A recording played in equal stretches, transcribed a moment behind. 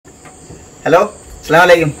Hello, അസ്സലാമു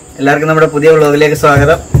അലൈക്കും. എല്ലാവർക്കും നമ്മുടെ പുതിയ വ്ളോഗിലേക്ക്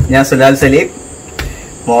സ്വാഗതം. ഞാൻ സുലാൽ സലീം.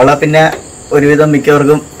 മോളെ പിന്നെ ഒരുവിധം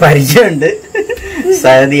മിക്കവർക്കും പരിചയമുണ്ട്.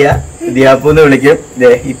 സഅദിയ, ദിയാപ്പു എന്ന് വിളിക്കും.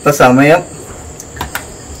 ഇപ്പൊ സമയം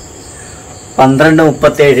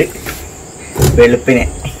 12:37 വെളുപ്പിന്,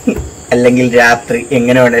 അല്ലെങ്കിൽ രാത്രി,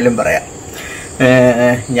 എങ്ങനെ വേണേലും പറയാം.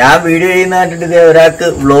 ഞാൻ വീഡിയോ ചെയ്യുന്ന കണ്ടിട്ട് ഒരാൾക്ക്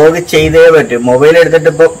വ്ളോഗ് ചെയ്തേ പറ്റും. മൊബൈൽ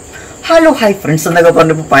എടുത്തിട്ട് ഇപ്പൊ ഹലോ ഹായ് ഫ്രണ്ട്സ് എന്നൊക്കെ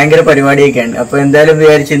പറഞ്ഞപ്പോൾ ഭയങ്കര പരിപാടിയൊക്കെയാണ്. അപ്പൊ എന്തായാലും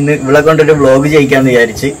വിചാരിച്ച് ഇന്ന് ഇവിടെ കൊണ്ടൊരു വ്ളോഗ് ചെയ്യിക്കാന്ന്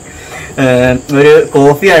വിചാരിച്ച് ഒരു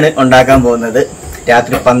കോഫിയാണ് ഉണ്ടാക്കാൻ പോകുന്നത്.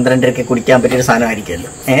 രാത്രി 12:30 കുടിക്കാൻ പറ്റിയൊരു സാധനമായിരിക്കുമല്ലോ.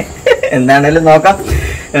 എന്താണേലും നോക്കാം.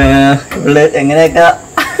 ഇവള് എങ്ങനെയൊക്കെ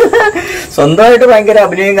സ്വന്തമായിട്ട് ഭയങ്കര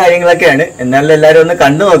അഭിനയം കാര്യങ്ങളൊക്കെയാണ്. എന്നാലും എല്ലാരും ഒന്ന്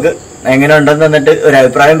കണ്ടു നോക്ക്, എങ്ങനെ ഉണ്ടെന്ന് എന്നിട്ട് ഒരു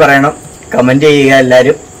അഭിപ്രായം പറയണം, കമന്റ് ചെയ്യുക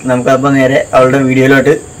എല്ലാരും. നമുക്കപ്പോ നേരെ അവളുടെ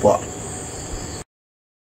വീഡിയോയിലോട്ട് പോവാം.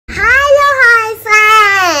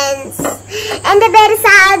 എന്റെ പേര്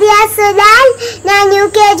സാദിയ സുലാൽ. ഞാൻ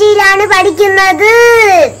UKG-യിലാണ് പഠിക്കുന്നത്.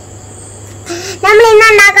 നമ്മൾ ഇന്ന്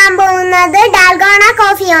ഉണ്ടാക്കാൻ പോകുന്നത് ഡാൽഗോണ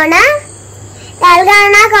കോഫിയാണ്.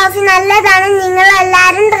 ഡാൽഗോണ കോഫി നല്ലതാണ്, നിങ്ങൾ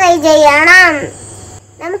എല്ലാരും ട്രൈ ചെയ്യണം.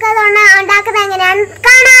 നമുക്കത് ഉണ്ടാക്കുന്നത് എങ്ങനെയാണെന്ന്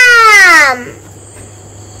കാണാം.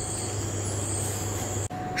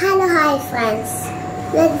 Hello hi friends,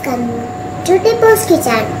 welcome to ടിപ്പുസ്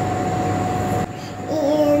kitchen.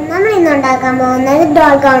 നമ്മൾ ഇന്ന് ഉണ്ടാക്കാൻ പോകുന്നത്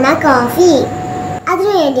ഡാൽഗോണ കോഫി.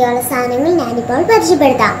 അതിനു വേണ്ടിയുള്ള സാധനങ്ങൾ ഞാനിപ്പോൾ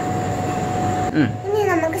പരിചയപ്പെടുത്താം. ഇനി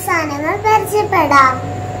നമുക്ക് സാധനങ്ങൾ പരിചയപ്പെടാം.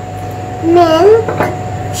 Milk,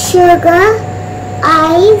 sugar,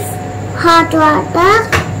 ice, hot water,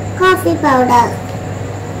 coffee powder,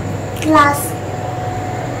 glass.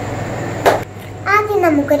 ആദ്യം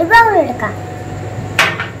നമുക്കൊരു ബൗൾ എടുക്കാം.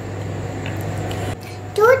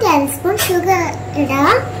 2 ടേബിൾസ്പൂൺ ഷുഗർ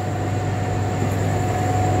ഇടാം.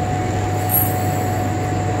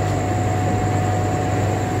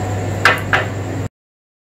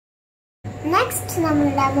 നെക്സ്റ്റ് നമ്മൾ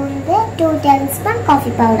ഇടാൻ പോകുന്നത് 2 ടേബിൾസ്പൂൺ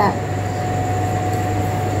കോഫി പൗഡർ.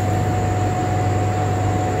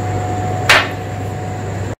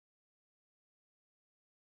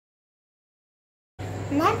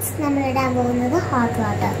 നെക്സ്റ്റ് നമ്മൾ ഇടാൻ പോകുന്നത് ഹോട്ട്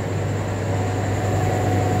വാട്ടർ.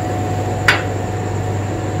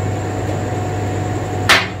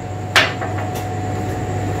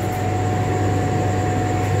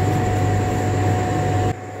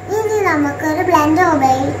 ഇനി നമുക്കൊരു ബ്ലെൻഡർ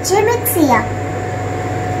ഉപയോഗിച്ച് മിക്സ് ചെയ്യാം.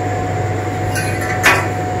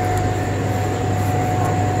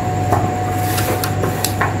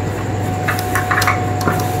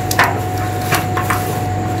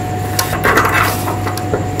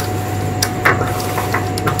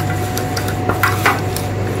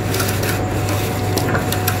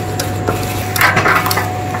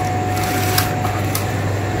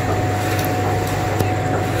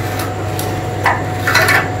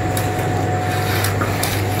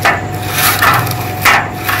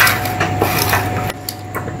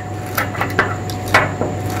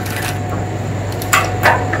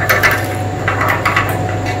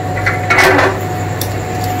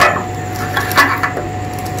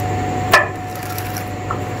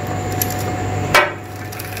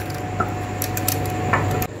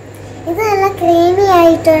 ഇത് നല്ല ക്രീമി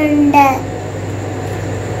ആയിട്ടുണ്ട്.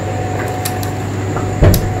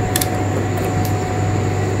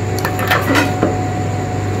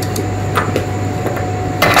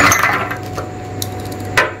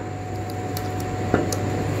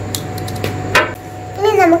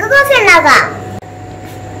 ഇനി നമുക്ക് കോഫി ഉണ്ടാക്കാം.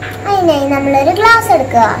 അതിനായി നമ്മളൊരു ഗ്ലാസ്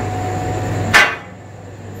എടുക്കുക.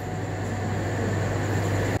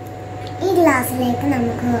 ഈ ഗ്ലാസ്സിലേക്ക്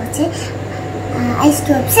നമുക്ക് കുറച്ച് ഐസ്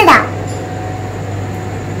ക്യൂബ്സ് ഇടാം.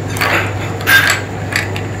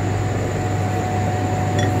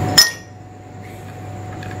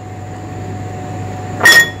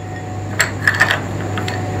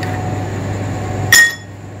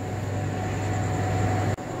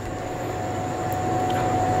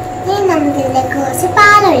 ഇനി നമുക്കിതിലേക്ക് കുറച്ച്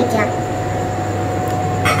പാലൊഴിക്കാം.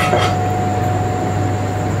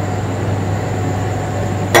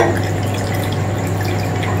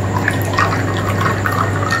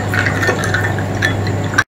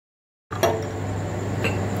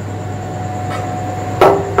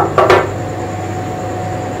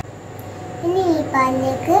 ഇനി ഈ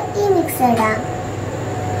പാലിലേക്ക് ഈ മിക്സ് ഇടാം.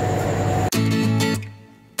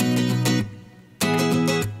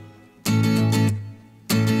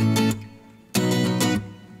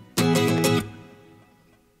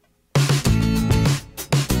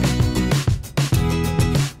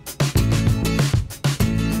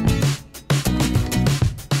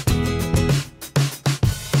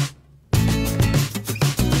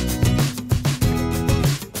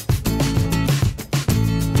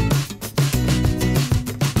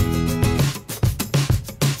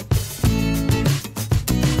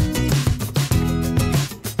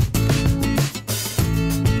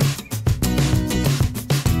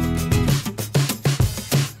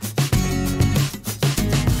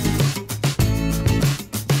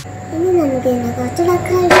 നമുക്ക് ഇതിനെ കുറച്ച്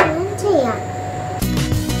ഡെക്കറേഷൻ ചെയ്യാം.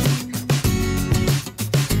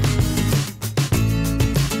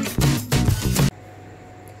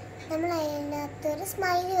 നമ്മൾ അതിനകത്തൊരു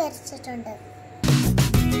സ്മൈലി വരച്ചിട്ടുണ്ട്.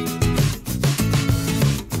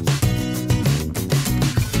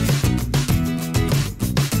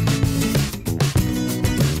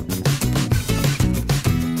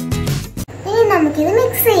 ഇനി നമുക്കിത്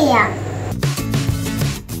മിക്സ് ചെയ്യാം.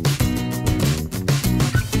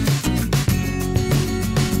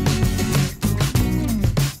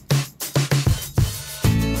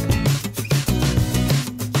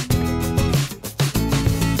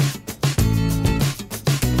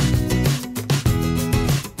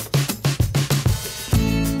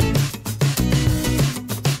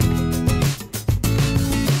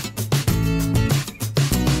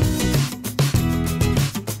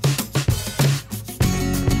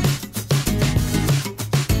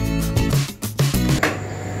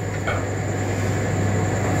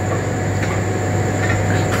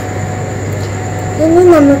 ഇനി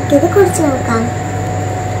നമുക്കിത് കുറിച്ച് നോക്കാം.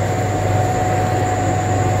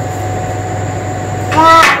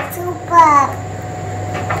 സൂപ്പർ,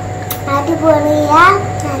 അടിപൊളിയാ,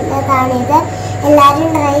 നല്ലതാണിത്.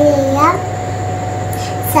 എല്ലാവരും ട്രൈ ചെയ്യുക.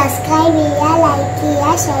 സബ്സ്ക്രൈബ് ചെയ്യുക, ലൈക്ക്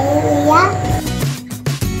ചെയ്യുക, ഷെയർ ചെയ്യുക.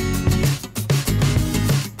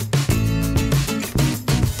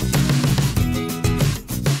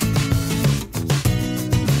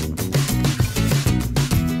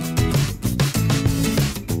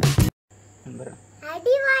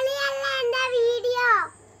 അടിപൊളിയല്ല എന്റെ വീഡിയോ.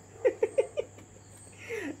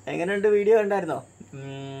 എങ്ങനെയുണ്ട്? വീഡിയോ ഉണ്ടായിരുന്നോ?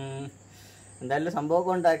 എന്തായാലും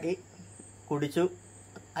സംഭവമൊക്കെ ഉണ്ടാക്കി കുടിച്ചു.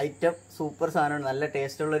 ഐറ്റം സൂപ്പർ സാധനമാണ്. നല്ല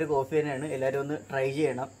ടേസ്റ്റുള്ളൊരു കോഫി തന്നെയാണ്. എല്ലാവരും ഒന്ന് ട്രൈ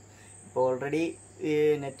ചെയ്യണം. ഇപ്പോൾ ഓൾറെഡി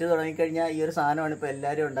നെറ്റ് തുടങ്ങിക്കഴിഞ്ഞാൽ ഈ ഒരു സാധനമാണ് ഇപ്പോൾ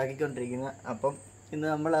എല്ലാവരും ഉണ്ടാക്കിക്കൊണ്ടിരിക്കുന്നത്. അപ്പം ഇന്ന്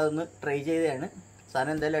നമ്മൾ അതൊന്ന് ട്രൈ ചെയ്തതാണ്.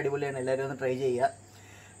 സാധനം എന്തായാലും അടിപൊളിയാണ്. എല്ലാവരും ഒന്ന് ട്രൈ ചെയ്യുക.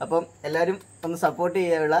 അപ്പം എല്ലാവരും ഒന്ന് സപ്പോർട്ട്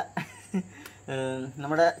ചെയ്യാനുള്ള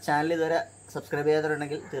നമ്മുടെ ചാനൽ ഇതുവരെ സബ്സ്ക്രൈബ്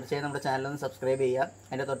ചെയ്യാത്തവരുണ്ടെങ്കിൽ തീർച്ചയായും നമ്മുടെ ചാനലൊന്ന് സബ്സ്ക്രൈബ് ചെയ്യുക.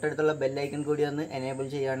 അതിൻ്റെ തൊട്ടടുത്തുള്ള ബെല്ലൈക്കൺ കൂടി ഒന്ന് എനേബിൾ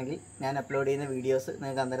ചെയ്യുകയാണെങ്കിൽ ഞാൻ അപ്ലോഡ് ചെയ്യുന്ന വീഡിയോസ്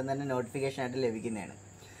നിങ്ങൾക്ക് അന്നേരം തന്നെ നോട്ടിഫിക്കേഷൻ ആയിട്ട് ലഭിക്കുന്നതാണ്.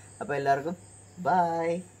 അപ്പോൾ എല്ലാവർക്കും ബൈ.